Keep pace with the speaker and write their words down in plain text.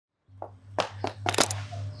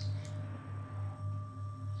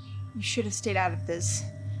You should have stayed out of this.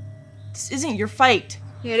 This isn't your fight.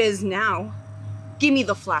 It is now. Give me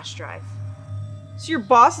the flash drive. So your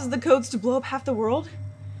boss has the codes to blow up half the world?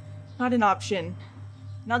 Not an option.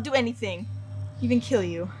 And I'll do anything, even kill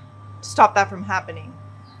you, to stop that from happening.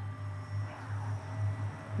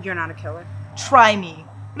 You're not a killer. Try me.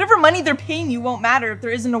 Whatever money they're paying you won't matter if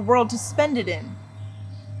there isn't a world to spend it in.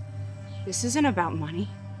 This isn't about money.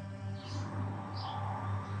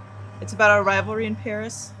 It's about our rivalry in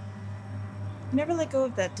Paris. You never let go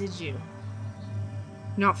of that, did you?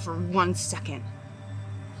 Not for 1 second.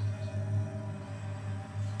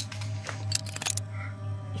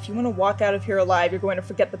 If you want to walk out of here alive, you're going to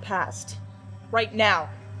forget the past. Right now.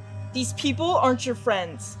 These people aren't your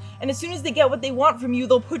friends, and as soon as they get what they want from you,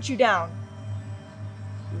 they'll put you down.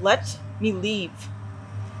 Let me leave,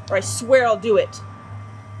 or I swear I'll do it.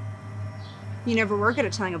 You never were good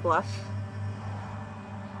at telling a bluff.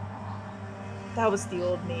 That was the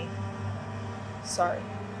old me. Sorry.